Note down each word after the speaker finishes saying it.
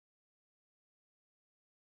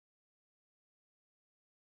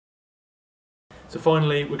So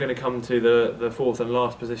finally, we're going to come to the fourth and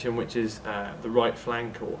last position, which is the right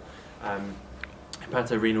flank, or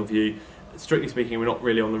hepatorenal view. Strictly speaking, we're not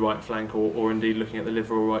really on the right flank, or indeed looking at the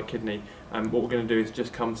liver or right kidney. What we're going to do is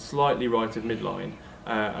just come slightly right of midline,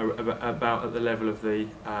 about at the level of the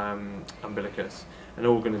umbilicus. And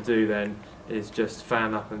all we're going to do then is just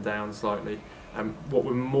fan up and down slightly. What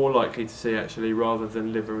we're more likely to see, actually, rather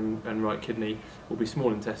than liver and right kidney, will be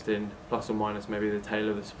small intestine, plus or minus maybe the tail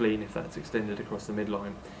of the spleen if that's extended across the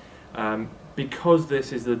midline. Because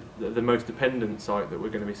this is the most dependent site that we're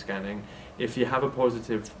going to be scanning, if you have a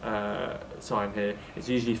positive sign here, it's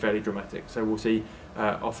usually fairly dramatic. So we'll see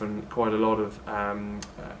often quite a lot of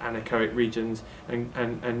anechoic regions,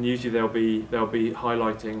 and usually they'll be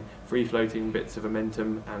highlighting free-floating bits of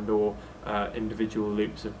omentum and/or individual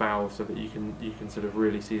loops of bowel, so that you can sort of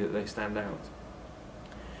really see that they stand out.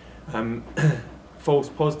 False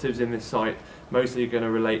positives in this site mostly are going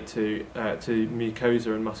to relate to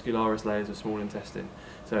mucosa and muscularis layers of small intestine.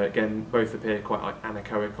 So again, both appear quite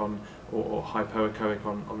anechoic or hypoechoic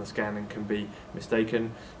on the scan and can be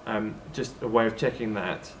mistaken. Just a way of checking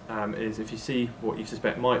that is, if you see what you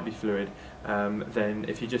suspect might be fluid, then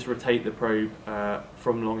if you just rotate the probe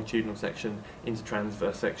from longitudinal section into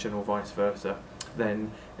transverse section or vice versa,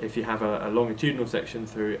 then if you have a longitudinal section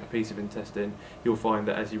through a piece of intestine, you'll find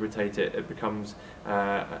that as you rotate it, it becomes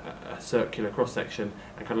a circular cross-section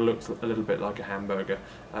and kind of looks a little bit like a hamburger.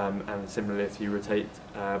 And similarly, if you rotate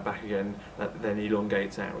back again, that then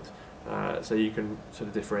elongates out. So you can sort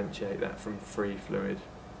of differentiate that from free fluid.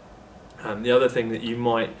 The other thing that you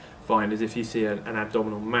might find is if you see an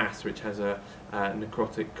abdominal mass which has a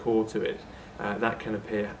necrotic core to it, that can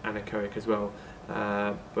appear anechoic as well.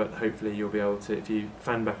 But hopefully you'll be able to, if you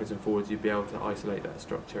fan backwards and forwards, you'll be able to isolate that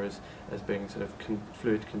structure as being sort of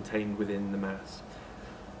fluid contained within the mass.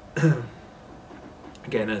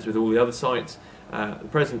 Again, as with all the other sites, the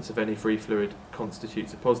presence of any free fluid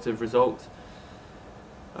constitutes a positive result.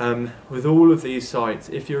 With all of these sites,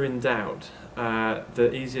 if you're in doubt,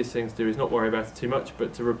 the easiest thing to do is not worry about it too much,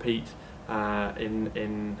 but to repeat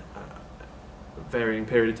in varying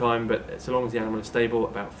period of time, but so long as the animal is stable,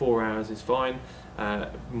 about 4 hours is fine.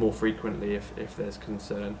 More frequently if there's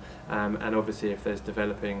concern, and obviously if there's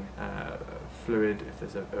developing fluid, if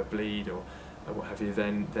there's a bleed or what have you,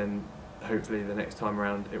 then hopefully the next time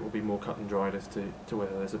around it will be more cut and dried as to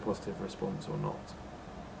whether there's a positive response or not.